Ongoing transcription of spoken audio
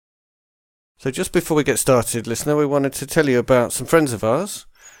So just before we get started, listener, we wanted to tell you about some friends of ours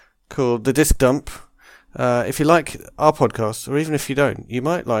called The Disc Dump. If you like our podcast, or even if you don't, you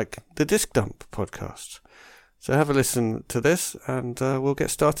might like the Disc Dump podcast. So have a listen to this, and we'll get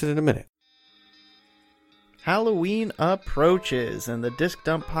started in a minute. Halloween approaches, and the Disc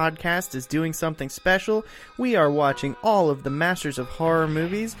Dump podcast is doing something special. We are watching all of the Masters of Horror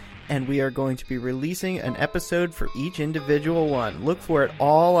movies, and we are going to be releasing an episode for each individual one. Look for it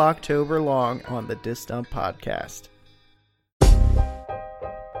all October long on the Disc Dump podcast.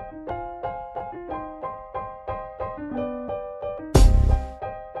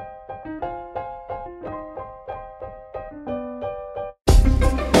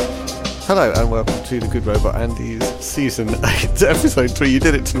 Hello and welcome to The Good Robot Andy's Season 8, Episode 3. You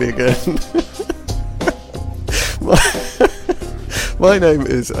did it to me again. My name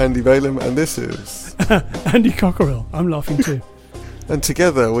is Andy Balaam and this is... Andy Cockerill. I'm laughing too. And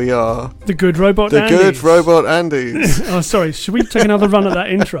together we are... The Good Robot Andy. The Good Robot Andys. Oh, sorry. Should we take another run at that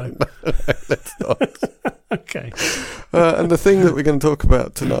intro? No, let's not. Okay. And the thing that we're going to talk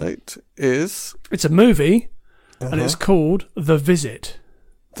about tonight is... It's a movie, and it's called The Visit.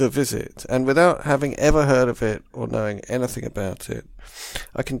 The Visit. And without having ever heard of it or knowing anything about it,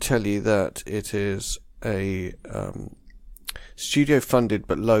 I can tell you that it is a studio-funded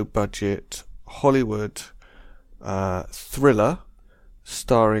but low-budget Hollywood thriller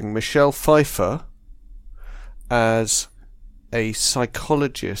starring Michelle Pfeiffer as a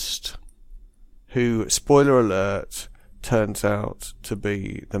psychologist who, spoiler alert, turns out to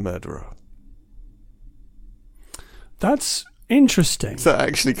be the murderer. That's interesting. Is that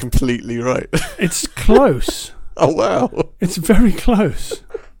actually completely right? It's close. Oh, wow. It's very close.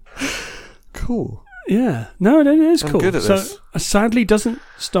 Cool. Yeah. No, it is cool. I'm good at this. So, sadly, doesn't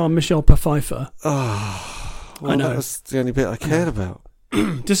star Michelle Pfeiffer. Oh, well, I know. That was the only bit I cared about.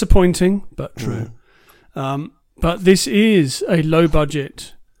 Disappointing, but true. But this is a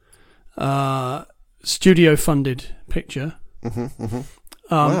low-budget, studio-funded picture. Wow,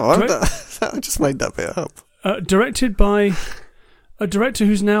 I just made that bit up. Directed by a director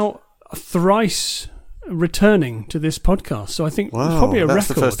who's now thrice returning to this podcast. So I think it's probably a that's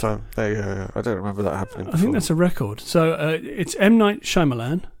record. The first time. There you go. I don't remember that happening before. I think that's a record. So it's M. Night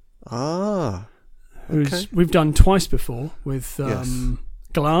Shyamalan. Ah. Who's we've done twice before with Yes.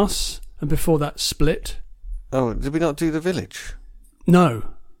 Glass, and before that Split. Oh, did we not do The Village? No.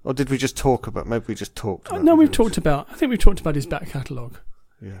 Or did we just talk about... Maybe we just talked about No, The we've Village. talked about... I think we've talked about his back catalogue.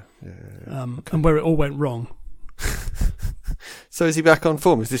 Yeah. And where it all went wrong. So is he back on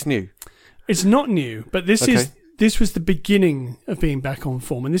form? Is this new? It's not new, but this was the beginning of being back on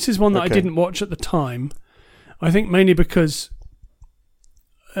form, and this is one that I didn't watch at the time. I think mainly because,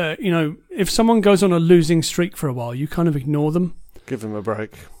 if someone goes on a losing streak for a while, you kind of ignore them. Give them a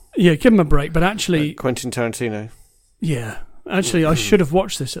break. Yeah, give them a break. But actually, Like Quentin Tarantino. Yeah, actually, I should have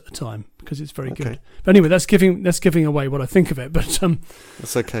watched this at the time because it's very good. But anyway, that's giving away what I think of it. But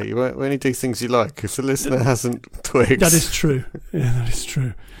That's okay. We only do things you like. If the listener hasn't twigged, that is true. Yeah, that is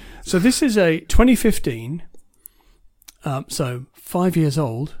true. So this is a 2015. So 5 years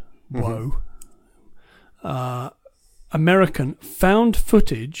old. Whoa. American found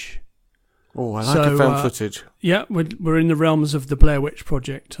footage. Oh, I like found footage. Yeah, we're in the realms of the Blair Witch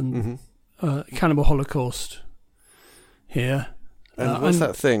Project and Cannibal Holocaust here. And what's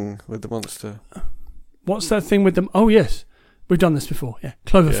that thing with the monster? What's that thing with them? Oh, yes. We've done this before. Yeah,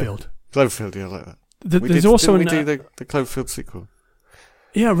 Cloverfield. Yeah. Cloverfield, yeah, I like that. There's also didn't we do the Cloverfield sequel?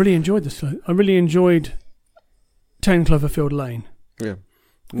 Yeah, I really enjoyed this. I really enjoyed 10 Cloverfield Lane. Yeah.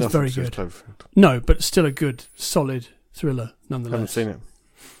 It's very good. Cloverfield. No, but still a good, solid thriller nonetheless. Haven't seen it.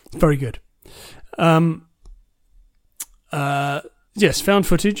 Very good. Yes, found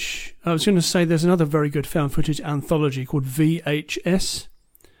footage. I was going to say there's another very good found footage anthology called VHS,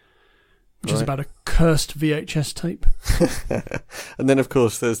 which is about a cursed VHS tape. And then, of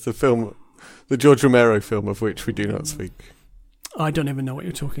course, there's the film, the George Romero film, of which we do not speak. I don't even know what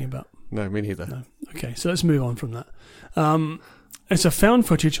you're talking about. No, me neither. No. Okay, so let's move on from that. It's a found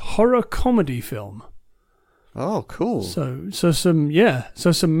footage horror comedy film. Oh, cool. So some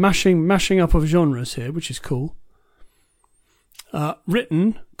mashing up of genres here, which is cool.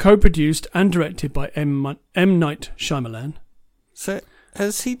 Written, co-produced, and directed by M. Night Shyamalan. So,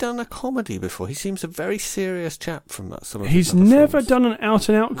 has he done a comedy before? He seems a very serious chap from some of his He's other never films. done an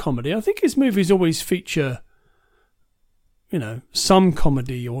out-and-out comedy. I think his movies always feature, some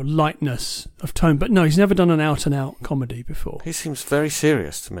comedy or lightness of tone. But no, he's never done an out-and-out comedy before. He seems very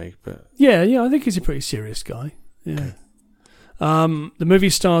serious to me, but... Yeah, I think he's a pretty serious guy. Yeah. Okay. The movie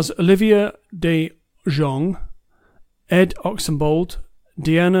stars Olivia de Jong, Ed Oxenbould,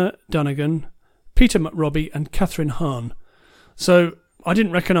 Deanna Dunnigan, Peter McRobbie, and Catherine Hahn. So I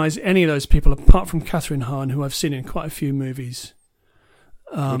didn't recognise any of those people apart from Catherine Hahn, who I've seen in quite a few movies.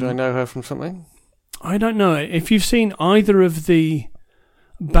 Would I know her from something? I don't know. If you've seen either of the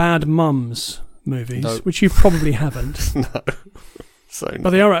Bad Mums movies, No. which you probably haven't, No. So but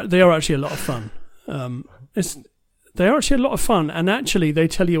they are actually a lot of fun. They are actually a lot of fun, and actually they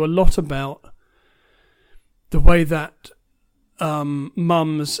tell you a lot about the way that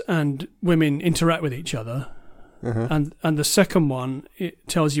mums and women interact with each other. And the second one, it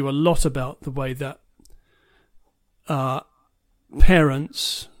tells you a lot about the way that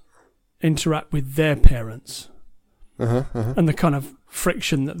parents interact with their parents, and the kind of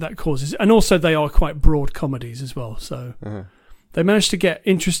friction that causes. And also they are quite broad comedies as well, so they managed to get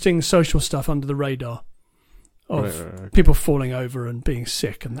interesting social stuff under the radar of people falling over and being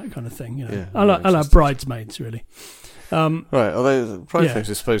sick and that kind of thing. I like Bridesmaids, really. Right, although Bridesmaids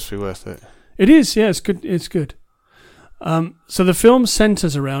is supposed to be worth it. It is, yeah, it's good. So the film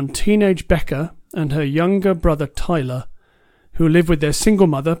centres around teenage Becca and her younger brother Tyler, who live with their single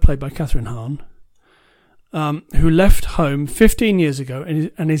mother, played by Catherine Hahn, who left home 15 years ago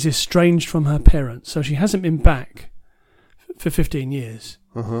and is estranged from her parents. So she hasn't been back for 15 years.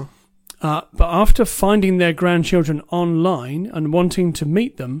 But after finding their grandchildren online and wanting to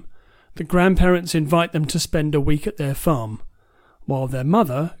meet them, the grandparents invite them to spend a week at their farm, while their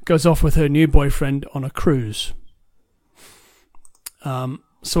mother goes off with her new boyfriend on a cruise.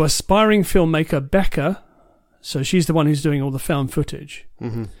 So aspiring filmmaker Becca, so she's the one who's doing all the found footage,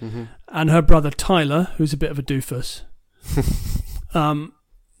 and her brother Tyler, who's a bit of a doofus,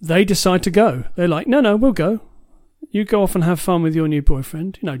 they decide to go. They're like, no, we'll go. You go off and have fun with your new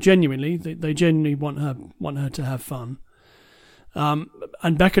boyfriend. Genuinely, they genuinely want her to have fun.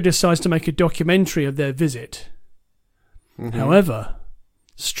 And Becca decides to make a documentary of their visit. However,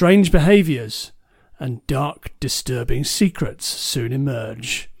 strange behaviours and dark, disturbing secrets soon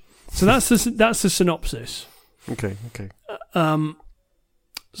emerge. So that's the synopsis. Okay.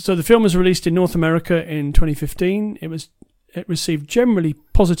 So the film was released in North America in 2015. It received generally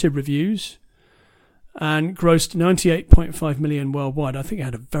positive reviews and grossed 98.5 million worldwide. I think it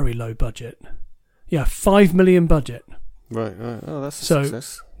had a very low budget. Yeah, 5 million budget. Right. Oh, that's a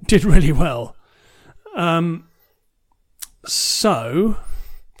success. Did really well. So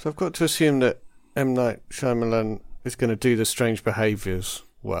I've got to assume that M. Night Shyamalan is going to do the strange behaviours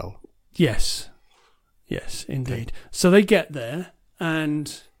well. Yes, indeed. Okay. So they get there,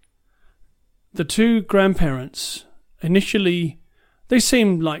 and the two grandparents initially, they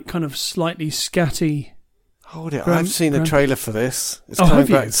seem like kind of slightly scatty. Hold it, I've seen the trailer for this. It's coming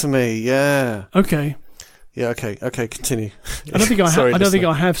back to me, yeah. Okay. Yeah, okay, continue. I don't think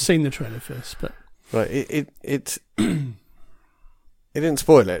I have seen the trailer for this, but right, it didn't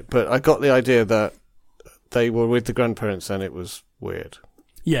spoil it, but I got the idea that they were with the grandparents and it was weird.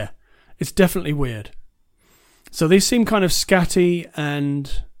 Yeah, it's definitely weird. So they seem kind of scatty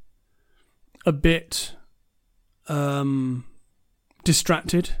and a bit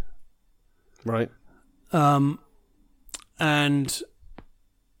distracted. Right. And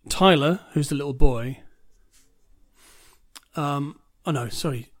Tyler, who's the little boy... we'll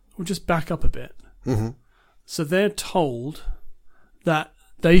just back up a bit. So they're told that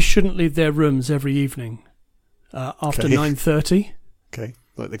they shouldn't leave their rooms every evening after 9:30. Okay,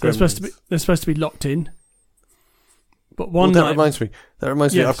 like the they're supposed to be locked in. But that reminds me.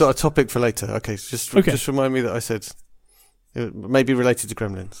 I've got a topic for later. Okay, so just remind me that I said it may be related to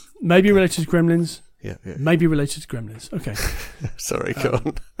Gremlins. Maybe related to Gremlins. Yeah. Maybe related to Gremlins. Okay. Sorry, go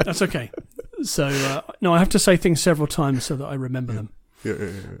on. That's okay. So no, I have to say things several times so that I remember them.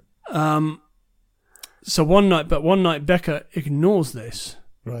 Yeah. So one night Becca ignores this.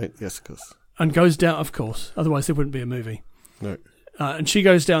 Right. Yes, of course. And goes down. Of course, otherwise there wouldn't be a movie. No. And she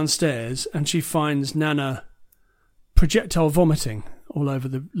goes downstairs and she finds Nana projectile vomiting all over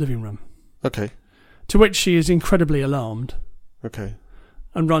the living room. Okay. To which she is incredibly alarmed. Okay.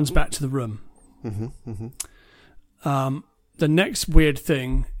 And runs back to the room. The next weird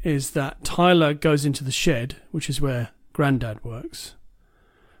thing is that Tyler goes into the shed, which is where Grandad works,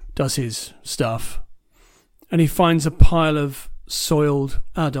 does his stuff, and he finds a pile of soiled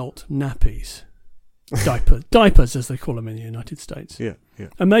adult nappies. Diapers, as they call them in the United States. Yeah.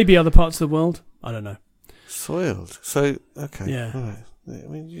 And maybe other parts of the world. I don't know. Soiled. So, okay. Yeah. Right. I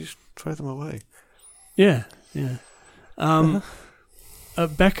mean, you just throw them away. Yeah.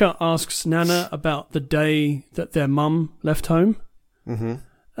 Becca asks Nana about the day that their mum left home. And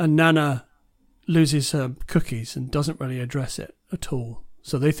Nana loses her cookies and doesn't really address it at all.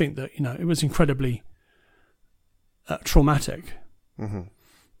 So they think that, it was incredibly traumatic.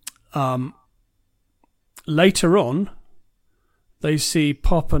 Later on, they see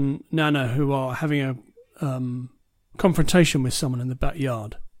Pop and Nana, who are having a confrontation with someone in the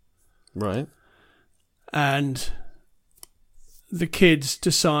backyard. Right. And the kids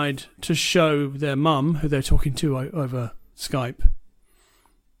decide to show their mum, who they're talking to over Skype.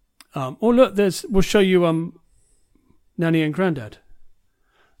 Oh, look, we'll show you Nanny and Grandad.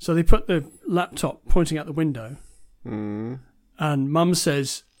 So they put the laptop pointing out the window. And Mum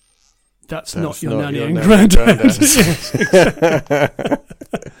says, that's not your Nanny and Grandad. Yes, exactly.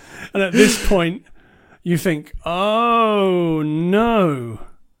 And at this point, you think, oh, no.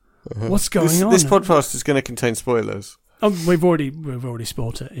 What's going on? This podcast is going to contain spoilers. Oh, we've already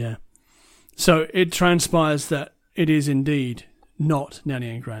spoiled it, yeah. So it transpires that it is indeed not Nanny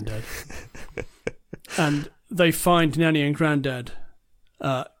and Grandad. And they find Nanny and Grandad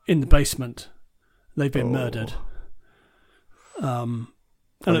in the basement. They've been murdered. And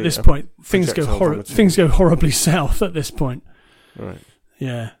at this point, things go horribly south at this point. Right.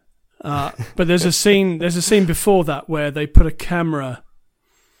 Yeah. But there's a scene before that where they put a camera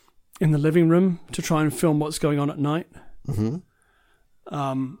in the living room to try and film what's going on at night. And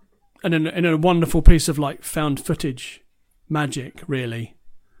in a wonderful piece of like found footage magic, really,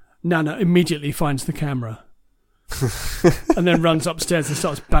 Nana immediately finds the camera and then runs upstairs and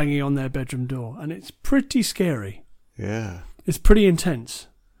starts banging on their bedroom door, and it's pretty scary. Yeah, it's pretty intense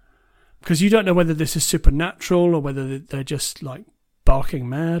because you don't know whether this is supernatural or whether they're just like barking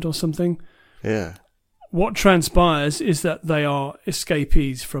mad or something. Yeah. What transpires is that they are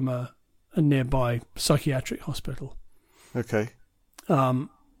escapees from a nearby psychiatric hospital. Okay. And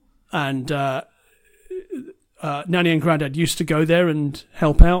Nanny and Grandad used to go there and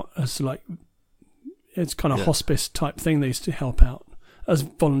help out as like, it's kind of hospice type thing. They used to help out as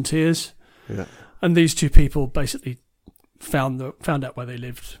volunteers. Yeah. And these two people basically found out where they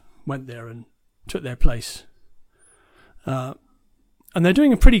lived, went there and took their place. And they're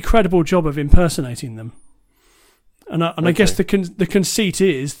doing a pretty credible job of impersonating them. And I guess the conceit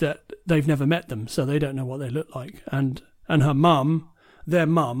is that they've never met them, so they don't know what they look like. And her mum, their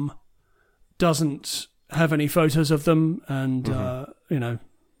mum, doesn't have any photos of them, and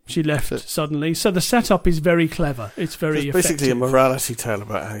she left suddenly. So the setup is very clever. It's very effective. Basically a morality tale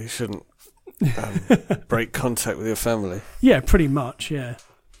about how you shouldn't break contact with your family. Yeah, pretty much. Yeah.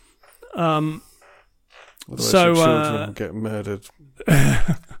 Otherwise your children will get murdered,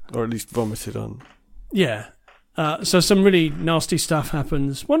 or at least vomited on. Yeah. So some really nasty stuff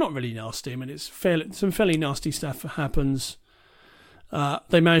happens. Well, not really nasty. I mean, some fairly nasty stuff happens.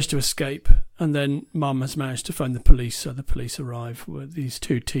 They manage to escape, and then Mum has managed to phone the police. So the police arrive with these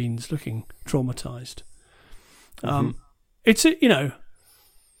two teens looking traumatized. It's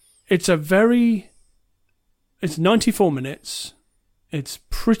 94 minutes. It's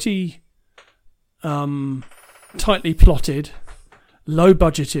pretty tightly plotted. Low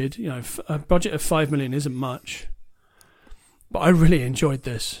budgeted, a budget of 5 million isn't much, but I really enjoyed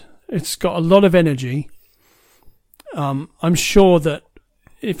this. It's got a lot of energy. I'm sure that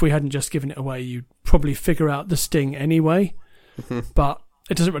if we hadn't just given it away, you'd probably figure out the sting anyway, but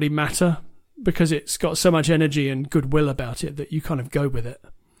it doesn't really matter because it's got so much energy and goodwill about it that you kind of go with it.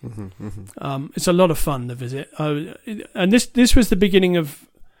 It's a lot of fun, the visit. And this was the beginning of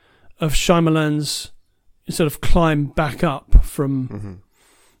Shyamalan's sort of climb back up from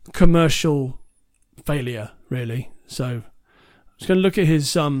commercial failure, really. So I was going to look at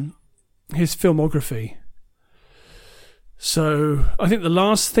his filmography. So I think the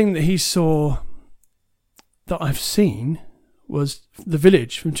last thing that he saw that I've seen was The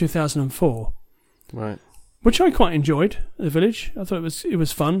Village from 2004. Right. Which I quite enjoyed, The Village. I thought it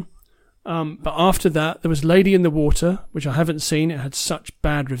was fun. But after that, there was Lady in the Water, which I haven't seen. It had such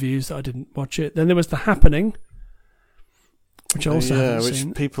bad reviews that I didn't watch it. Then there was The Happening, which I also haven't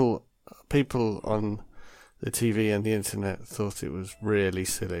seen. People on the TV and the internet thought it was really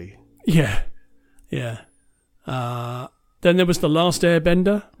silly. Yeah. Then there was The Last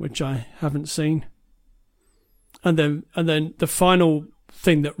Airbender, which I haven't seen. And then the final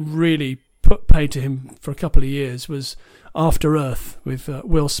thing that really paid to him for a couple of years was After Earth with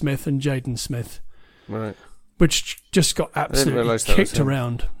Will Smith and Jaden Smith. Right. Which just got absolutely kicked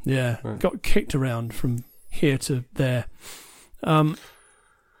around. Yeah, right. Got kicked around from here to there.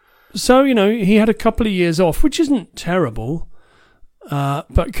 So, he had a couple of years off, which isn't terrible,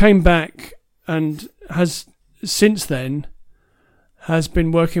 but came back and has since then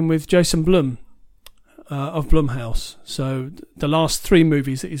been working with Jason Blum of Blumhouse. So the last 3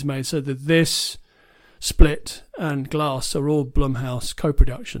 movies that he's made, so This, Split and Glass are all Blumhouse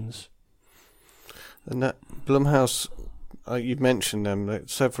co-productions. And that Blumhouse you've mentioned them. Like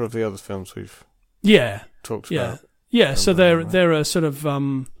several of the other films we've talked about. Yeah. So they're a sort of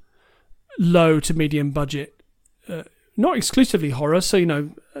low to medium budget, not exclusively horror.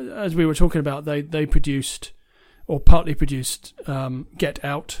 So as we were talking about, they produced or partly produced Get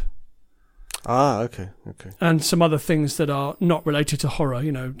Out. Okay. And some other things that are not related to horror.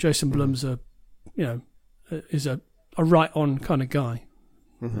 Jason Blum's is a right on kind of guy.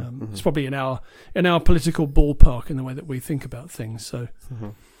 It's probably in our political ballpark in the way that we think about things. So,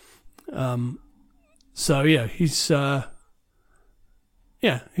 he's a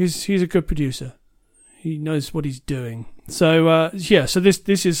good producer. He knows what he's doing. So so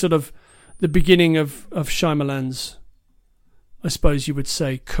this is sort of the beginning of Shyamalan's, I suppose you would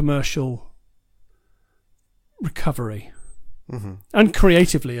say, commercial recovery, and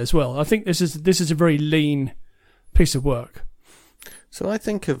creatively as well. I think this is a very lean piece of work. So I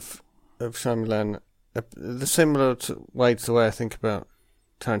think of Shyamalan the similar way to the way I think about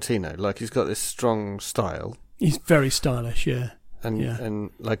Tarantino. Like he's got this strong style. He's very stylish, yeah, and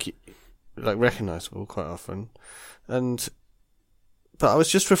like recognisable quite often. But I was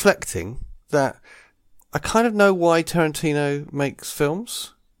just reflecting that I kind of know why Tarantino makes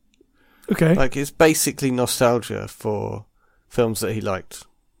films. Okay, like it's basically nostalgia for films that he liked.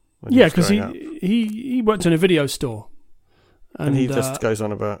 Yeah, because he worked in a video store. And he just goes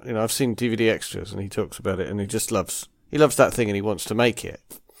on about, I've seen DVD extras and he talks about it and he just loves that thing and he wants to make it.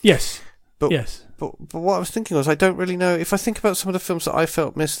 Yes. But what I was thinking was, I don't really know, if I think about some of the films that I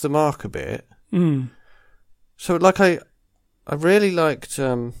felt missed the mark a bit. So like I really liked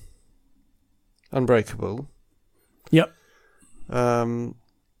Unbreakable. Yep. And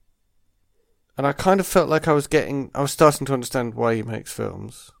I kind of felt like I was starting to understand why he makes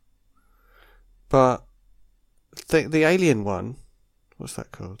films. But the Alien one, what's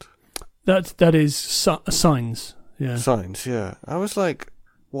that called? That is Signs. Yeah. Signs, yeah. I was like,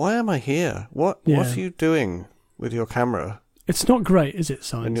 why am I here? What are you doing with your camera? It's not great, is it,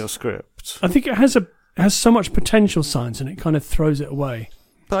 Signs? In your script. I think it has so much potential, Signs, and it kind of throws it away.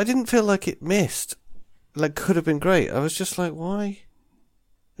 But I didn't feel like it missed. Like, could have been great. I was just like, why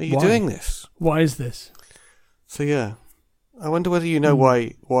are you doing this? Why is this? So yeah, I wonder whether you know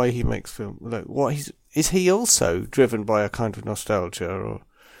why he makes film. Like, is he also driven by a kind of nostalgia, or?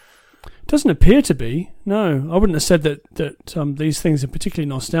 Doesn't appear to be. No, I wouldn't have said that these things are particularly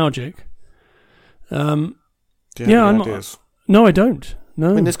nostalgic. Do you have any ideas? No, I don't.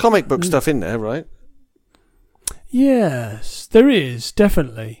 No. I mean, there's comic book stuff in there, right? Yes, there is,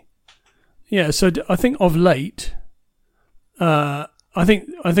 definitely. Yeah, so I think of late, I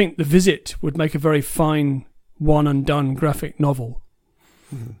think The Visit would make a very fine one and done graphic novel.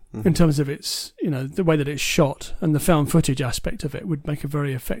 In terms of its, the way that it's shot and the found footage aspect of it would make a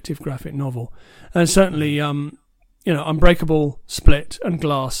very effective graphic novel. And certainly, Unbreakable, Split, and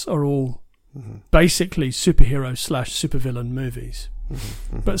Glass are all basically superhero / supervillain movies,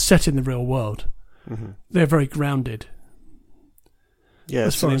 but set in the real world. They're very grounded. Yeah,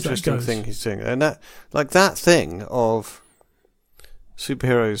 it's an interesting thing he's doing, and that thing of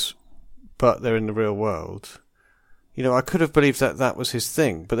superheroes, but they're in the real world. I could have believed that was his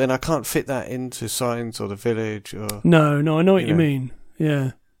thing, but then I can't fit that into Signs or The Village or... No, I know what you mean.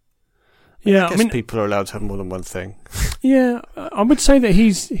 Yeah. Yeah, I mean, people are allowed to have more than one thing. Yeah, I would say that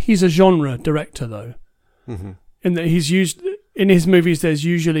he's a genre director, though. In that he's used... In his movies, there's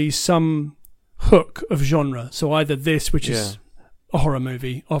usually some hook of genre. So either this, which is a horror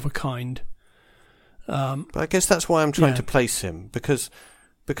movie of a kind. But I guess that's why I'm trying to place him, because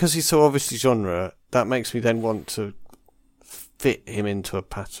he's so obviously genre, that makes me then want to fit him into a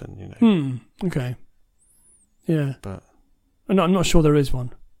pattern, Okay. Yeah. But I'm not sure there is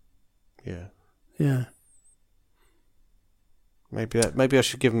one. Yeah. Yeah. Maybe I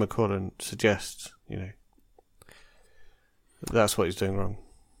should give him a call and suggest, that's what he's doing wrong,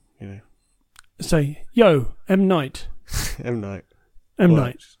 Say, yo, M. Night. M. Night. M.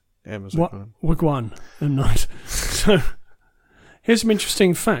 Night. M as well. Wagwan. M. Night. So, here's some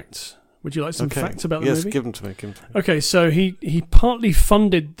interesting facts. Would you like some facts about the movie? Yes, give them to me. Okay, so he partly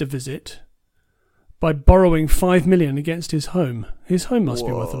funded The Visit by borrowing $5 million against his home. His home must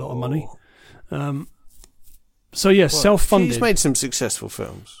be worth a lot of money. Self-funded. He's made some successful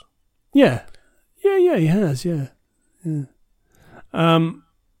films. Yeah, he has. Yeah.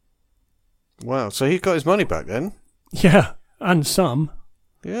 Wow, so he got his money back then? Yeah, and some.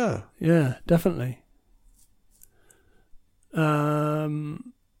 Yeah. Yeah, definitely.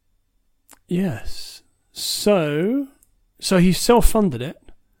 Yes. So he self-funded it.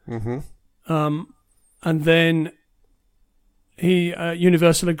 And then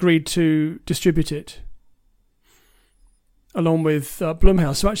Universal agreed to distribute it. along with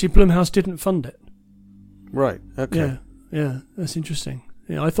Blumhouse. So actually, Blumhouse didn't fund it. Right. Okay. Yeah, that's interesting.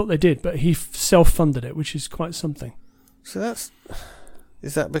 Yeah, I thought they did, but he self-funded it, which is quite something. So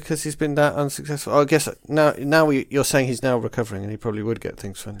is that because he's been that unsuccessful? I guess you're saying he's now recovering and he probably would get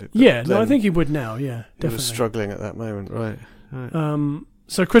things funded. Yeah, no, I think he would now. Yeah, definitely. He was struggling at that moment, right?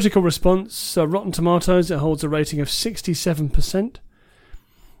 So critical response, Rotten Tomatoes, it holds a rating of 67%.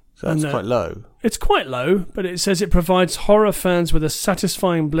 So that's quite low. It's quite low, but it says it provides horror fans with a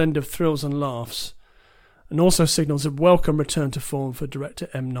satisfying blend of thrills and laughs, and also signals a welcome return to form for director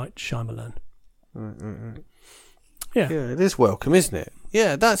M. Night Shyamalan. Right. Yeah, it is welcome, isn't it?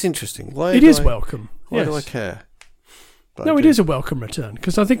 Yeah, that's interesting. Why welcome. Why do I care? But no, it is a welcome return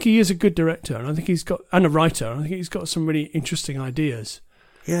because I think he is a good director, and I think and a writer. And I think he's got some really interesting ideas.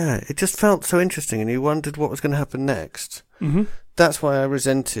 Yeah, it just felt so interesting, and you wondered what was going to happen next. Mm-hmm. That's why I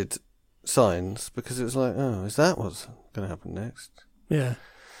resented Signs, because it was like, oh, is that what's going to happen next? Yeah,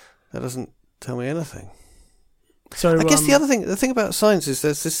 that doesn't tell me anything. So I guess the thing about Signs is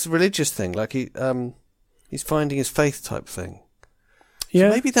there's this religious thing, like he's finding his faith type thing. Yeah,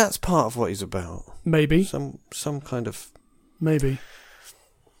 so maybe that's part of what he's about. Maybe some kind of maybe.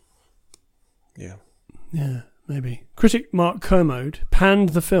 Yeah. Maybe. Critic Mark Kermode panned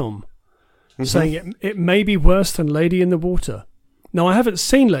the film, saying it may be worse than Lady in the Water. Now, I haven't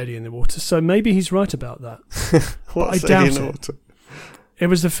seen Lady in the Water, so maybe he's right about that. But I doubt it. It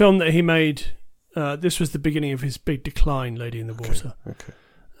was the film that he made. This was the beginning of his big decline, Lady in the Water. Okay.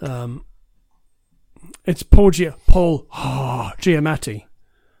 It's Paul Giamatti,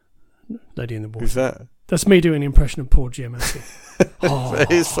 Lady in the Water. Who's that? That's me doing an impression of Paul Giamatti.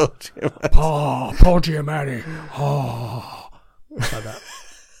 It is Paul Giamatti. Paul Giamatti. Like that.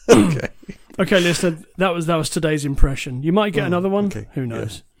 Okay, listener, that was today's impression. You might get another one. Okay. Who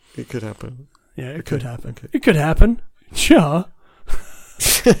knows? Yeah. It could happen. Yeah, it could happen. Okay. It could happen. Sure.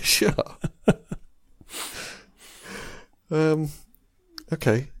 Sure.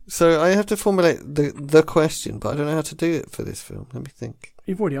 Okay. So I have to formulate the question, but I don't know how to do it for this film. Let me think.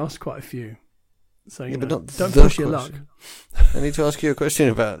 You've already asked quite a few. So but not don't push your luck. I need to ask you a question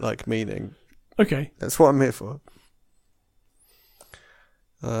about meaning. Okay. That's what I'm here for.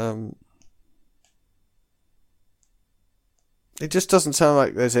 It just doesn't sound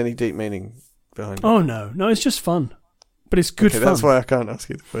like there's any deep meaning behind it. Oh no, it's just fun. But it's good fun. That's why I can't ask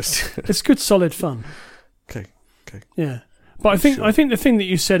you the question. It's good, solid fun. Okay. Yeah. But I think the thing that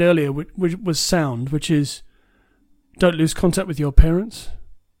you said earlier was sound, which is don't lose contact with your parents.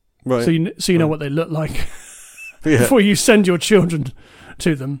 Right. So you know what they look like Yeah. before you send your children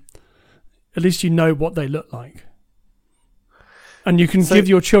to them. At least you know what they look like. And you can give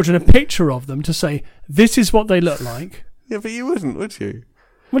your children a picture of them to say, this is what they look like. Yeah, but you wouldn't, would you?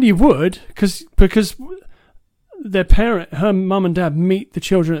 Well, you would, because her mum and dad meet the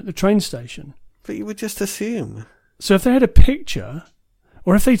children at the train station. But you would just assume. So if they had a picture,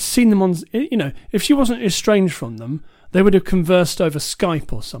 or if they'd seen them on, if she wasn't estranged from them, they would have conversed over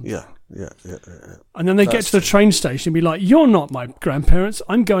Skype or something. Yeah. And then they get to the train station and be like, you're not my grandparents,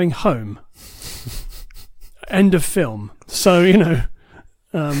 I'm going home. End of film. So,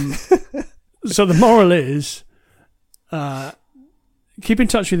 so the moral is, keep in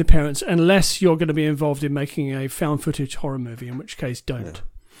touch with your parents unless you're going to be involved in making a found footage horror movie, in which case don't.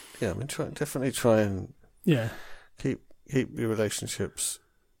 Yeah, I mean, definitely try and keep your relationships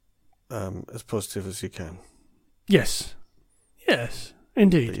as positive as you can. Yes,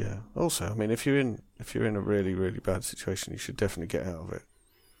 indeed. But yeah. Also, I mean, if you're in a really, really bad situation, you should definitely get out of it.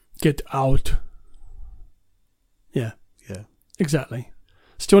 Get out. Yeah. Exactly.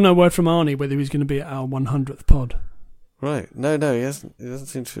 Still no word from Arnie whether he's going to be at our 100th pod. Right. No, he hasn't. He doesn't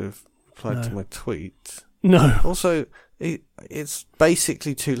seem to have replied to my tweet. No. Also, it's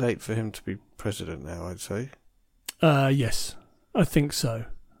basically too late for him to be president now, I'd say. Yes, I think so.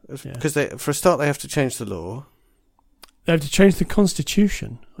 Because for a start, they have to change the law. They have to change the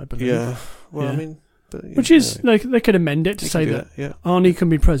constitution, I believe. Yeah. Well, I mean, which is they could amend it to say that Arnie can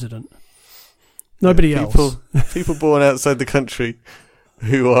be president. Nobody else. People born outside the country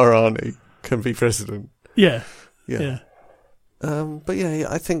who are Arnie can be president. Yeah. But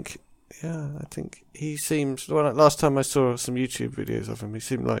I think he seems. Well, last time I saw some YouTube videos of him, he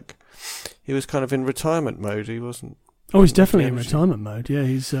seemed like he was kind of in retirement mode. He wasn't. Oh, he's definitely in retirement mode. Yeah,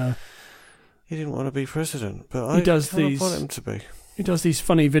 he's. He didn't want to be president, but I want him to be. He does these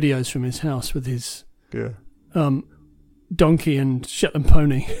funny videos from his house with his. Yeah. Donkey and Shetland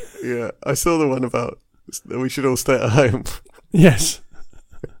pony. Yeah, I saw the one about that we should all stay at home. Yes.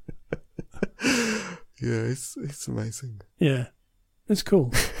 Yeah, it's amazing. Yeah, it's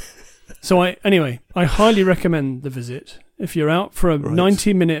cool. So I highly recommend the visit. If you're out for a Right.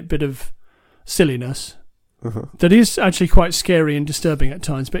 90-minute bit of silliness, Uh-huh. that is actually quite scary and disturbing at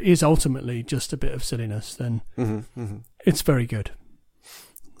times, but is ultimately just a bit of silliness, then it's very good.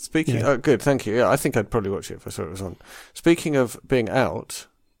 Speaking, Yeah. oh, good, thank you. Yeah, I think I'd probably watch it if I saw it was on. Speaking of being out,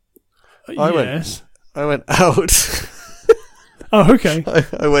 I Yes. went out. Oh, okay.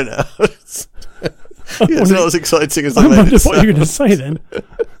 I went out. Yeah, it's not as exciting as I I made wondered it what you were going to sound. say then.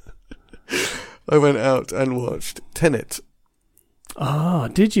 I went out and watched Tenet. Ah,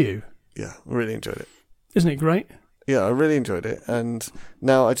 did you? Yeah, I really enjoyed it. Isn't it great? Yeah, I really enjoyed it, and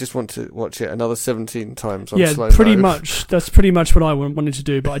now I just want to watch it another 17 times on Yeah, slow pretty mo. much. That's pretty much what I wanted to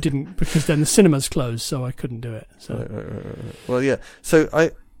do, but I didn't because then the cinemas closed, so I couldn't do it. So Right. Well, yeah. So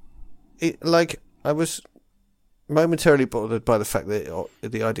I was momentarily bothered by the fact that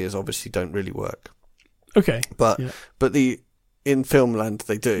the ideas obviously don't really work, okay, but Yeah. in filmland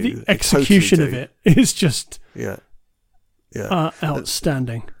they do. the They execution totally of it is just do. Yeah.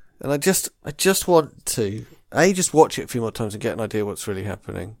 outstanding. And I just want to just watch it a few more times and get an idea what's really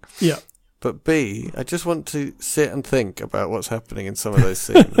happening. Yeah. But B, I just want to sit and think about what's happening in some of those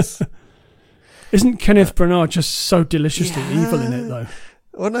scenes. Isn't Kenneth Branagh just so deliciously evil in it, though?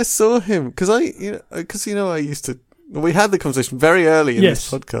 When I saw him, because I used to. We had the conversation very early in Yes,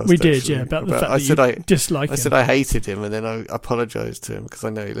 this podcast. we did, actually, yeah, about the fact I that said you dislike I him. said I hated him, and then I apologised to him because I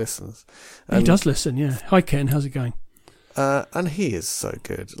know he listens. He does listen, yeah. Hi, Ken. How's it going? And he is so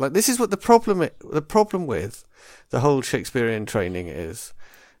good. Like, this is what the problem with the whole Shakespearean training is.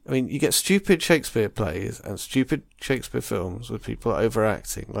 I mean, you get stupid Shakespeare plays and stupid Shakespeare films with people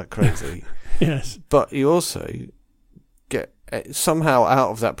overacting like crazy. Yes. But you also get somehow out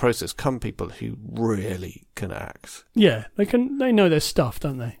of that process come people who really can act. Yeah, they know their stuff,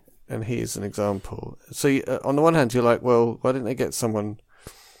 don't they? And he is an example. So on the one hand, you're like, well, why didn't they get someone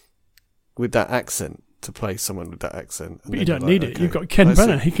with that accent to play someone with that accent? And But you then don't you're need like, it. okay, You've got Ken I see.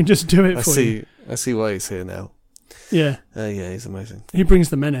 Branagh. He can just do it for you. I see why he's here now. Yeah. Yeah, he's amazing. He brings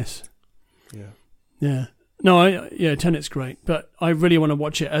the menace. Yeah. Yeah. No, Tenet's great, but I really want to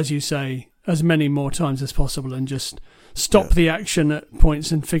watch it, as you say, as many more times as possible and just stop the action at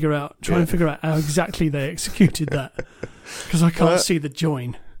points and try and figure out how exactly they executed that. Because I can't see the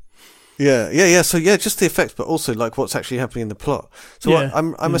join. Yeah. So just the effects, but also like what's actually happening in the plot. So Yeah,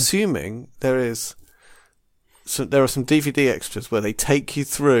 I'm assuming there are some DVD extras where they take you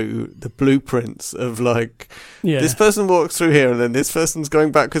through the blueprints of like this person walks through here and then this person's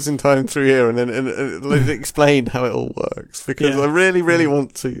going backwards in time through here and then and explain how it all works, because I really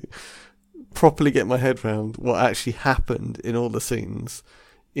want to properly get my head around what actually happened in all the scenes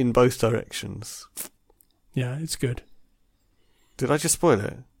in both directions. Yeah, it's good. Did I just spoil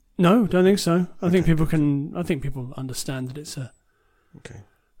it? No, don't think so. I think people understand that it's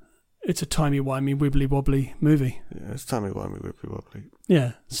a timey-wimey, wibbly-wobbly movie. Yeah, it's timey-wimey, wibbly-wobbly.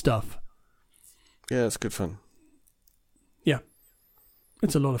 Yeah, stuff. Yeah, it's good fun. Yeah,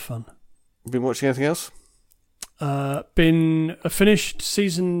 it's a lot of fun. Been watching anything else? Finished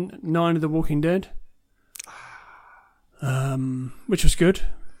season 9 of The Walking Dead, which was good.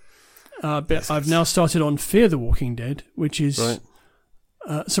 But I've now started on Fear the Walking Dead, which is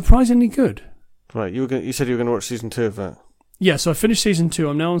surprisingly good. Right, you said you were going to watch season 2 of that. Yeah, so I finished season 2.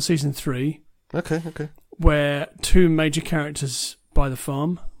 I'm now on season 3. Okay. Where 2 major characters buy the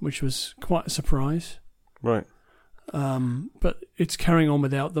farm, which was quite a surprise. Right. But it's carrying on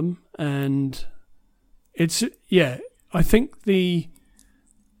without them, and I think the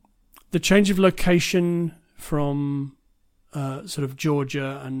change of location from sort of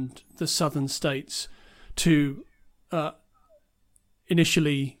Georgia and the southern states to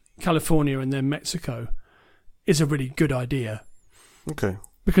initially California and then Mexico is a really good idea. Okay.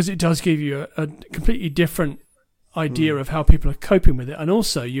 Because it does give you a completely different idea of how people are coping with it. And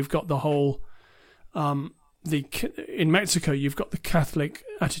also you've got the whole, in Mexico, you've got the Catholic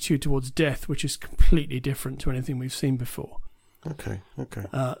attitude towards death, which is completely different to anything we've seen before. Okay.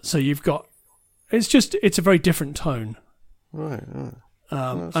 So you've got, it's a very different tone. Right.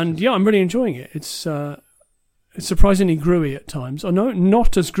 And yeah, I'm really enjoying it. It's surprisingly gruey at times. I know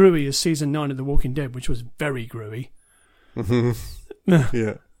not as gruey as season 9 of The Walking Dead, which was very gruey.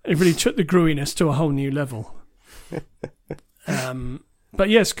 Yeah. It really took the gruiness to a whole new level. But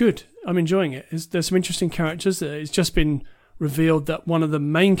yeah, it's good. I'm enjoying it. There's some interesting characters. It's just been revealed that one of the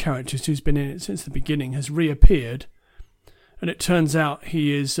main characters who's been in it since the beginning has reappeared, and it turns out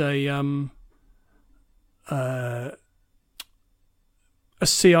he is a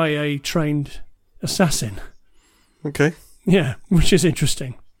CIA trained assassin. Okay. Yeah, which is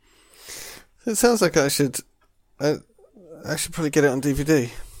interesting. It sounds like I should probably get it on DVD.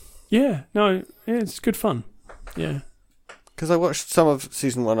 Yeah, no, it's good fun. Yeah. because I watched some of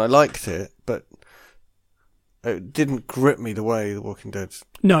season 1. I liked it, but it didn't grip me the way The Walking Dead.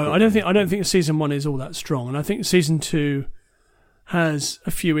 No, I don't think season 1 is all that strong, and I think season 2 has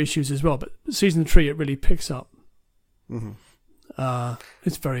a few issues as well. But season 3, it really picks up. Mm-hmm.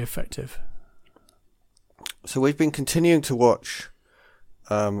 It's very effective. So we've been continuing to watch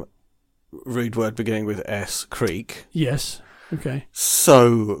rude word beginning with S, Creek. Yes. Okay.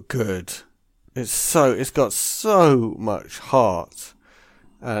 So good. It's got so much heart,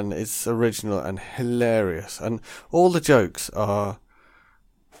 and it's original and hilarious, and all the jokes are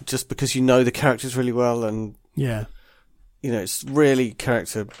just because you know the characters really well, and yeah, it's really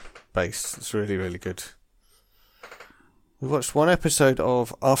character based. It's really, really good. We watched one episode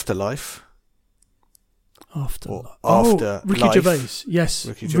of Afterlife. After Ricky Gervais. Yes,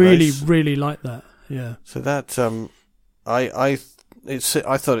 Ricky Gervais. Really like that. Yeah. So that I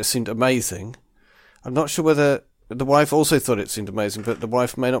thought it seemed amazing. I'm not sure whether the wife also thought it seemed amazing, but the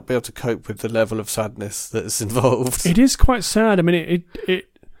wife may not be able to cope with the level of sadness that's involved. It is quite sad. I mean,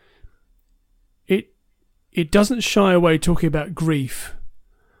 it doesn't shy away talking about grief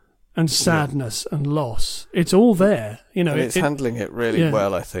and sadness and loss. It's all there, And it's handling it really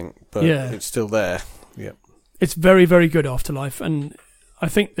well, I think, but it's still there. Yeah. It's very, very good, Afterlife, and I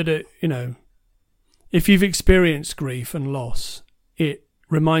think that if you've experienced grief and loss, it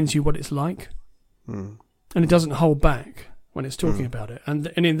reminds you what it's like, and it doesn't hold back when it's talking about it. And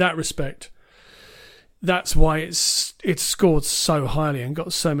in that respect, that's why it's scored so highly and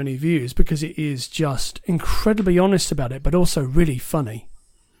got so many views, because it is just incredibly honest about it, but also really funny.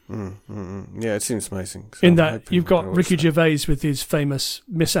 Yeah, it seems amazing. So in that you've got Ricky Gervais with his famous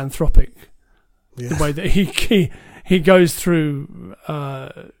misanthropic. The way that he goes through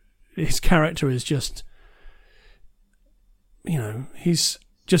his character is just, he's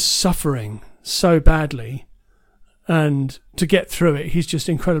just suffering so badly, and to get through it, he's just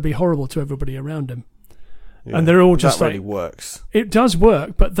incredibly horrible to everybody around him. Yeah, and they're all just that really works. It does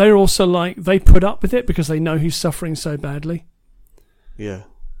work, but they're also they put up with it because they know he's suffering so badly. Yeah.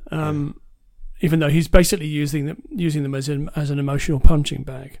 Even though he's basically using them as an emotional punching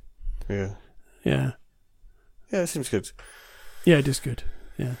bag. Yeah. Yeah. Yeah, it seems good. Yeah, it is good.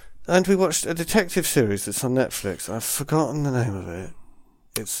 Yeah. And we watched a detective series that's on Netflix. I've forgotten the name of it.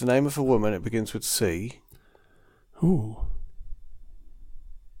 It's the name of a woman. It begins with C. Ooh.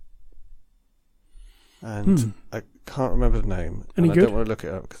 And I can't remember the name. Any and good? I don't want to look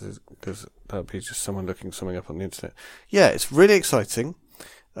it up because that would be just someone looking something up on the internet. Yeah, it's really exciting.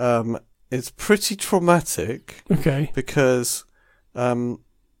 It's pretty traumatic. Okay. Because the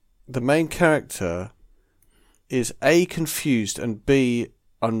main character is A, confused, and B,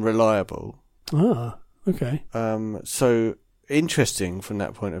 unreliable. Ah, okay. So interesting from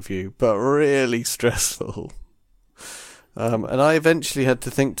that point of view, but really stressful. And I eventually had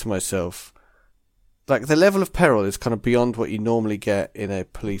to think to myself, like, the level of peril is kind of beyond what you normally get in a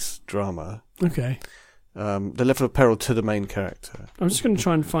police drama. Okay. The level of peril to the main character. I'm just going to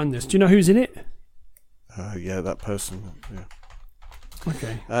try and find this. Do you know who's in it? Yeah, that person. Yeah.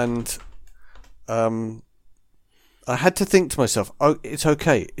 Okay. And I had to think to myself, oh, it's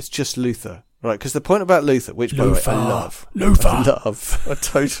okay. It's just Luther. Right, because the point about Luther, which by the way I love. I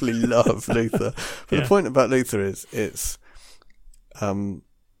totally love Luther. But the point about Luther is it's the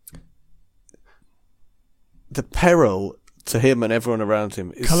peril to him and everyone around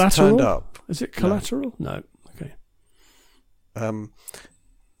him is Collateral? turned up. Is it Collateral? No. Okay.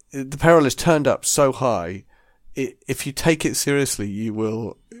 The peril is turned up so high, if you take it seriously, you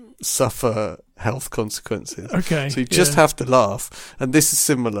will suffer health consequences. Okay. So you just have to laugh. And this is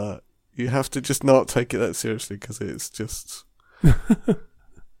similar. You have to just not take it that seriously because it's just...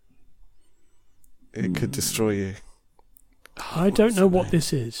 it could destroy you. I don't know what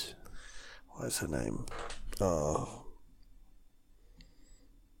this is. What is her name? Oh.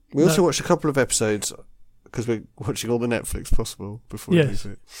 We also watched a couple of episodes, because we're watching all the Netflix possible before we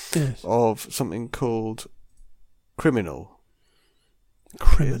leave it, of something called Criminal.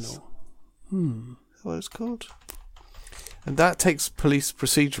 Criminal. Is that what it's called? And that takes police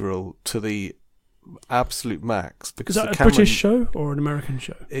procedural to the absolute max. Because is that a British show or an American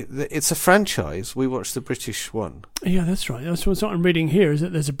show? It's a franchise. We watched the British one. Yeah, that's right. That's what I'm reading here, is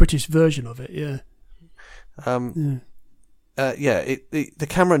that there's a British version of it, yeah. The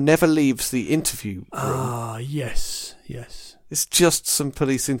camera never leaves the interview room. Ah, yes. It's just some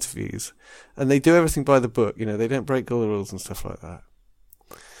police interviews. And they do everything by the book. They don't break all the rules and stuff like that.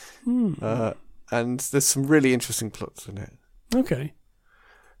 And there's some really interesting plots in it. Okay.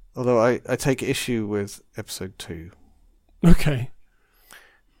 Although I take issue with episode 2. Okay.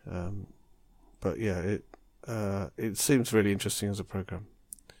 But yeah, it seems really interesting as a program.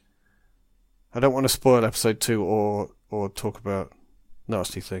 I don't want to spoil episode 2 or talk about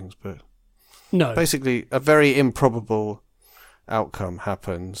nasty things, but No. basically a very improbable outcome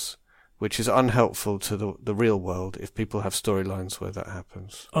happens, which is unhelpful to the real world if people have storylines where that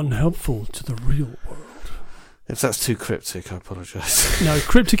happens. Unhelpful to the real world. If that's too cryptic, I apologise. No,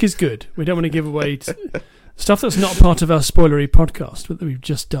 cryptic is good. We don't want to give away stuff that's not part of our spoilery podcast that we've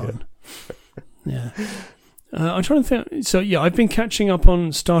just done. Yeah. I'm trying to think. So, yeah, I've been catching up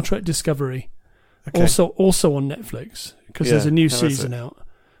on Star Trek Discovery. Okay. Also on Netflix, because there's a new season out.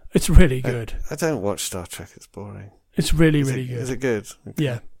 It's really good. I don't watch Star Trek. It's boring. It's really good. Is it good?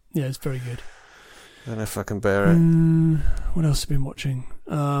 Okay. Yeah, it's very good. I don't know if I can bear it. What else have I been watching?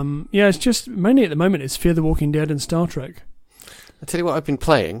 It's just mainly at the moment it's Fear the Walking Dead and Star Trek. I tell you what I've been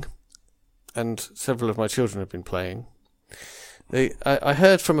playing, and several of my children have been playing. I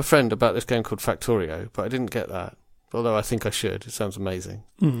heard from a friend about this game called Factorio, but I didn't get that. Although I think I should. It sounds amazing.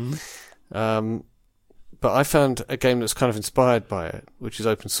 But I found a game that's kind of inspired by it, which is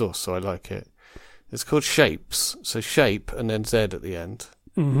open source, so I like it. It's called Shapes, so shape and then Z at the end.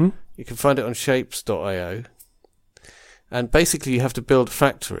 Mm-hmm. You can find it on shapes.io. And basically you have to build a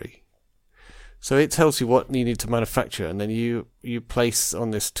factory. So it tells you what you need to manufacture, and then you place on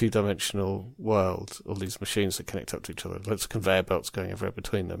this two-dimensional world all these machines that connect up to each other. Lots of conveyor belts going everywhere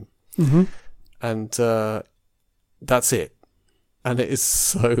between them. Mm-hmm. And that's it. And it is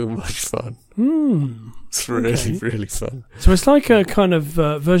so much fun. It's really, really fun. So it's like a kind of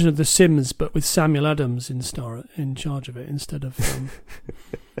version of The Sims, but with Samuel Adams in charge of it instead of...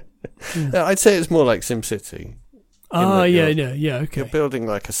 Yeah, I'd say it's more like SimCity. Okay. You're building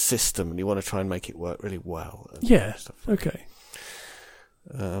like a system and you want to try and make it work really well. Yeah, okay.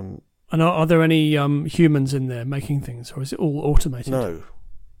 And are there any humans in there making things, or is it all automated? No.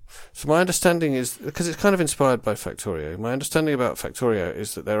 So my understanding is, because it's kind of inspired by Factorio, my understanding about Factorio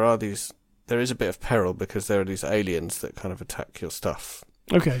is that there is a bit of peril because there are these aliens that kind of attack your stuff.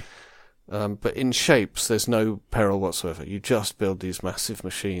 Okay. But in Shapes, there's no peril whatsoever. You just build these massive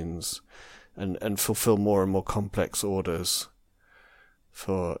machines and fulfill more and more complex orders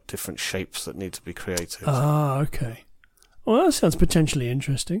for different shapes that need to be created. Okay. Well, that sounds potentially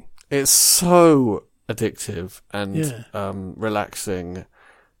interesting. It's so addictive and relaxing.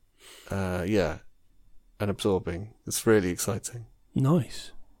 And absorbing. It's really exciting.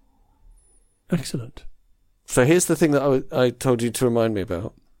 Nice. Excellent. So here's the thing that I told you to remind me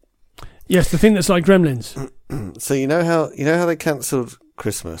about. Yes, the thing that's like Gremlins. So you know how they cancelled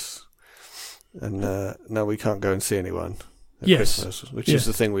Christmas, and now we can't go and see anyone at Christmas, which is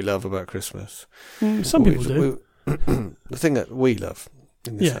the thing we love about Christmas. Some people do. The thing that we love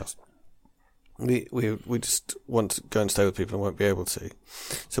in this house. We just want to go and stay with people and won't be able to.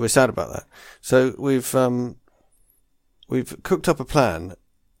 So we're sad about that. So we've cooked up a plan,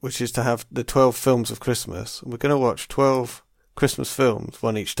 which is to have the 12 films of Christmas. And we're going to watch 12 Christmas films,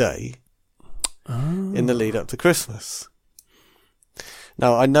 one each day, in the lead up to Christmas.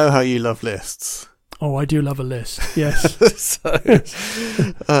 Now, I know how you love lists. Oh, I do love a list, yes.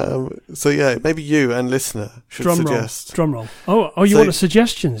 So yeah, maybe you and listener should suggest. Drum roll. Oh, you want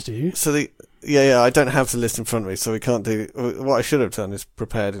suggestions, do you? So I don't have the list in front of me, so we can't do... What I should have done is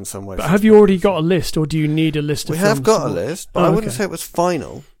prepared in some way. But have you already got a list, or do you need a list of films? We have got a list, but I wouldn't say it was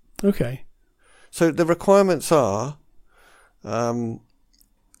final. Okay. So the requirements are... the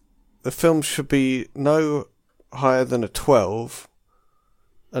film should be no higher than a 12,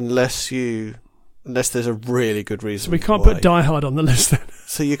 unless there's a really good reason. So we can't put Die Hard on the list then?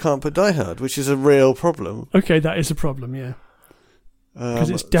 So you can't put Die Hard, which is a real problem. Okay, that is a problem, yeah. Because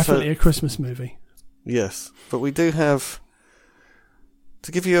it's definitely a Christmas movie. Yes, but we do have,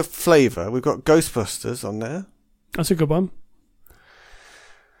 to give you a flavour, we've got Ghostbusters on there. That's a good one.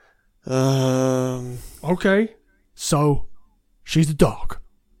 Okay, so she's a dog.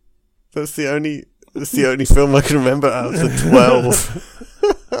 That's the only film I can remember out of the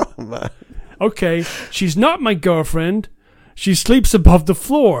 12. Oh man. Okay, she's not my girlfriend. She sleeps above the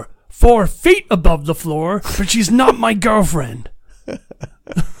floor, 4 feet above the floor, but she's not my girlfriend.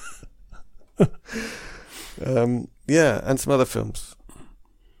 And some other films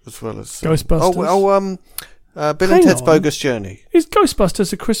as well as Ghostbusters. Bill and Ted's Bogus Journey. Is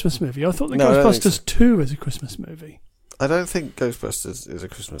Ghostbusters a Christmas movie? I thought Ghostbusters 2 is a Christmas movie. I don't think Ghostbusters is a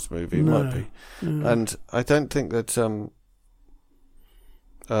Christmas movie. It might be, and I don't think that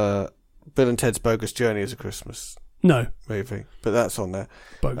Bill and Ted's Bogus Journey is a Christmas movie, but that's on there.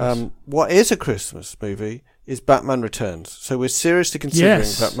 Bogus. What is a Christmas movie is Batman Returns. So we're seriously considering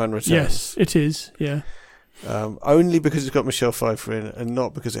Batman Returns. Yes, it is, yeah. Only because it's got Michelle Pfeiffer in it, and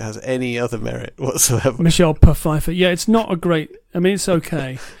not because it has any other merit whatsoever. Michelle Pfeiffer. Yeah, it's not a great. I mean, it's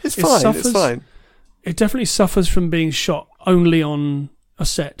okay. It's fine. It's fine. It definitely suffers from being shot only on a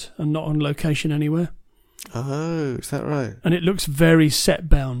set and not on location anywhere. Oh, is that right? And it looks very set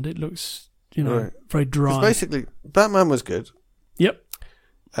bound. It looks, very dry. 'Cause basically, Batman was good. Yep.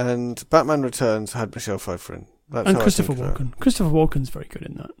 And Batman Returns had Michelle Pfeiffer in. That's and how Christopher I think Walken. Christopher Walken's very good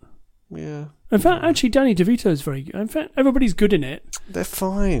in that. Yeah. In fact, actually, Danny DeVito's very good. In fact, everybody's good in it. They're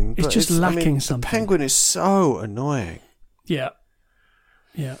fine. It's just lacking something. The Penguin is so annoying. Yeah.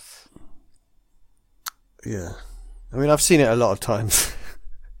 Yeah. Yeah. I mean, I've seen it a lot of times.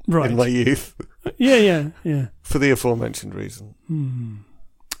 Right. In my youth. Yeah. For the aforementioned reason.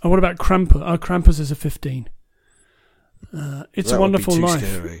 Oh, what about Krampus? Oh, Krampus is a 15. It's a Wonderful Life.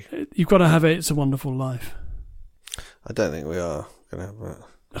 Scary. You've got to have it. It's a Wonderful Life. I don't think we are going to have that.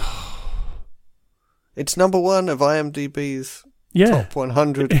 It's number one of IMDb's top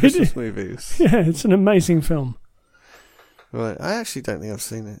 100 Christmas movies. Yeah, it's an amazing film. Right, I actually don't think I've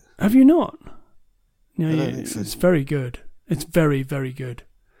seen it. Have you not? No, I don't think so. It's very good. It's very, very good.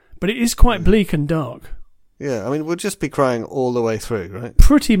 But it is quite bleak and dark. Yeah, I mean, we'll just be crying all the way through, right?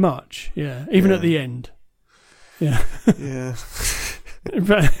 Pretty much, yeah. Even at the end. Yeah. Yeah.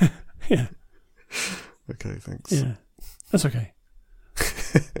 But, yeah. Okay, thanks. Yeah, that's okay.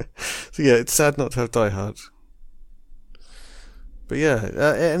 So yeah, it's sad not to have Die Hard. But yeah,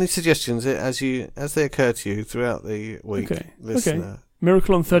 any suggestions as they occur to you throughout the week, listener? Okay.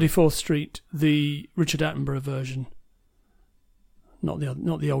 Miracle on 34th Street, the Richard Attenborough version, not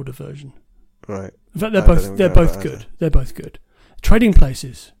the older version. Right. In fact, they're both good. They're both good. Trading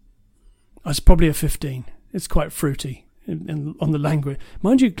Places. That's probably a 15. It's quite fruity on the language.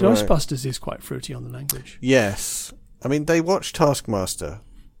 Mind you, Ghostbusters is quite fruity on the language. Yes. I mean, they watch Taskmaster.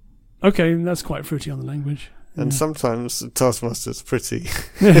 Okay, that's quite fruity on the language. And sometimes Taskmaster's pretty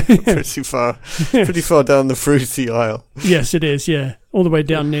far down the fruity aisle. Yes, it is. Yeah, all the way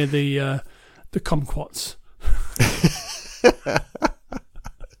down near the kumquats.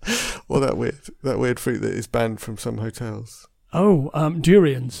 Or that weird fruit that is banned from some hotels. Oh,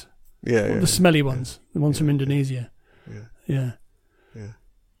 durians. Yeah, the smelly ones, the ones from Indonesia. Yeah.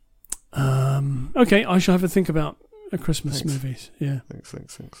 Okay, I shall have a think about Christmas movies. Yeah.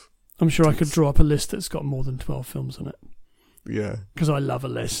 Thanks. I'm sure I could draw up a list that's got more than 12 films on it. Yeah. Because I love a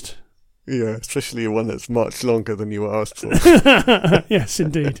list. Yeah, especially one that's much longer than you were asked for. Yes,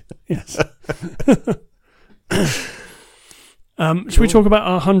 indeed. Yes. Should we talk about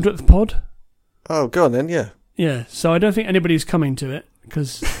our 100th pod? Oh, go on then, yeah. Yeah, so I don't think anybody's coming to it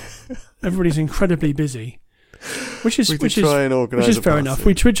because everybody's incredibly busy. Which is fair enough.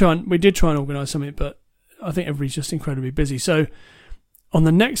 We did try and organise something, but I think everybody's just incredibly busy. So on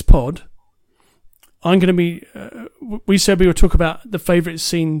the next pod, I'm going to be. We said we would talk about the favourite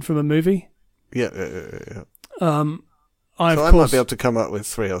scene from a movie. Yeah. I might be able to come up with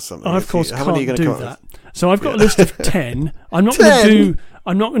 3 or something. I of course how many are you can't gonna do come that. up with? So I've got a list of 10. I'm not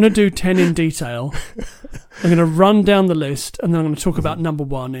going to do 10 in detail. I'm going to run down the list and then I'm going to talk about number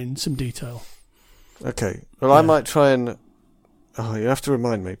 1 in some detail. Okay. Well, I might try and. Oh, you have to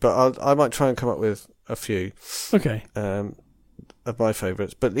remind me, but I might try and come up with a few. Okay. Of my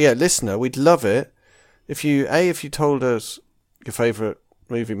favourites, but yeah, listener, we'd love it if you told us your favourite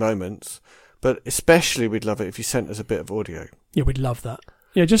movie moments, but especially we'd love it if you sent us a bit of audio. Yeah, we'd love that.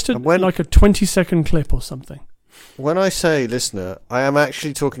 Yeah, just like a 20-second clip or something. When I say listener, I am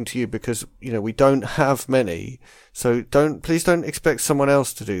actually talking to you because we don't have many, so please don't expect someone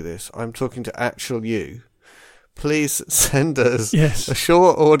else to do this. I'm talking to actual you. Please send us a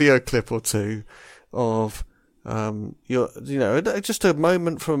short audio clip or two of just a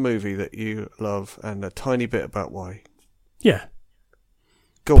moment from a movie that you love and a tiny bit about why. Yeah.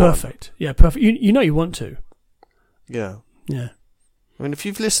 Go on. Perfect. Yeah, perfect. You know you want to. Yeah. Yeah. I mean, if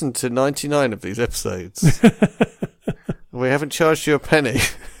you've listened to 99 of these episodes, we haven't charged you a penny.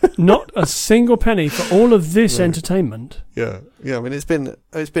 Not a single penny for all of this entertainment. Yeah. I mean, it's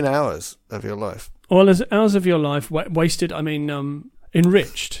been hours of your life. All hours of your life wasted. I mean,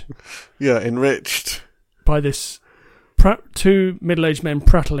 enriched. Yeah, enriched by this two middle-aged men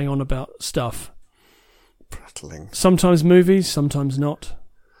prattling on about stuff. Prattling. Sometimes movies, sometimes not.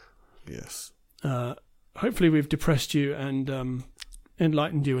 Yes. Hopefully we've depressed you and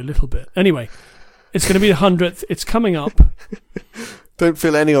enlightened you a little bit. Anyway, it's going to be the 100th. It's coming up. Don't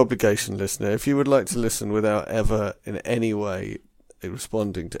feel any obligation, listener. If you would like to listen without ever in any way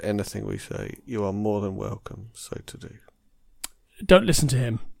responding to anything we say, you are more than welcome so to do. Don't listen to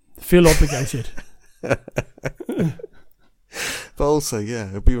him. Feel obligated. But also, yeah,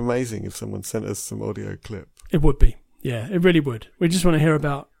 it'd be amazing if someone sent us some audio clip. It would be. Yeah, it really would. We just want to hear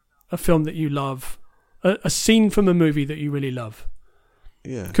about a film that you love, a scene from a movie that you really love.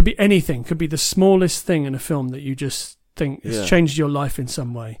 Yeah. Could be anything. Could be the smallest thing in a film that you just think has changed your life in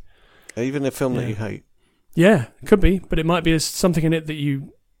some way. Even a film that you hate. Yeah, it could be. But it might be something in it that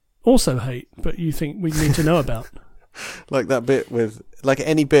you also hate, but you think we need to know about. Like that bit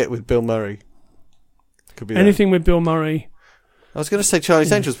any bit with Bill Murray. Could be anything with Bill Murray. I was going to say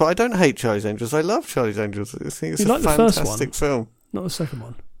Charlie's Angels, but I don't hate Charlie's Angels. I love Charlie's Angels. I think it's a like fantastic the first one, film. Not the second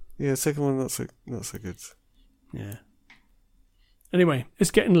one. Yeah, second one not so good. Yeah. Anyway,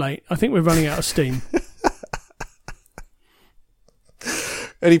 it's getting late. I think we're running out of steam.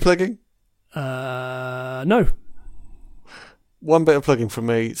 Any plugging? No. One bit of plugging from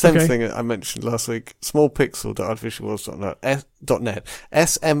me. Same thing I mentioned last week. Smallpixel.artificialworlds.net.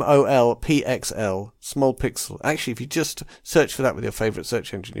 SMOLPXL. Small Pixel. Actually, if you just search for that with your favourite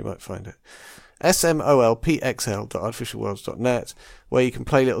search engine, you might find it. SMOLPXL.artificialworlds.net, where you can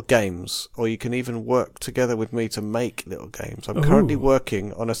play little games, or you can even work together with me to make little games. I'm currently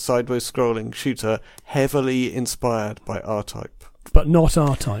working on a sideways scrolling shooter heavily inspired by R-Type. But not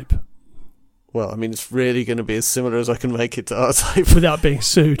R-Type. Well, I mean, it's really going to be as similar as I can make it to R-Type. Without being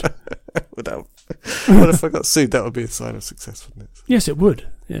sued. Well, if I got sued, that would be a sign of success, wouldn't it? Yes, it would.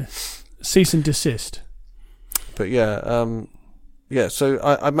 Yeah. Cease and desist. But so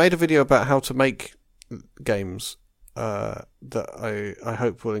I made a video about how to make games that I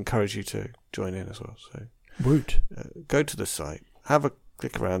hope will encourage you to join in as well. So, Woot. Go to the site, have a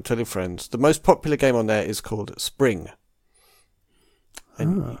click around, tell your friends. The most popular game on there is called Spring.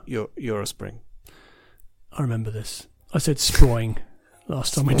 And you're a spring. I remember this. I said sproing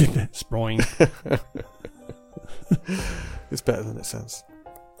last time we did it. Sproing. It's better than it sounds.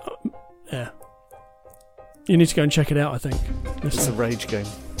 Yeah. You need to go and check it out, I think. It's a rage game.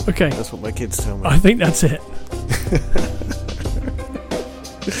 Okay. That's what my kids tell me. I think that's it.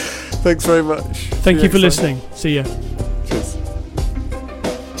 Thanks very much. Thank you for listening. See ya. Cheers.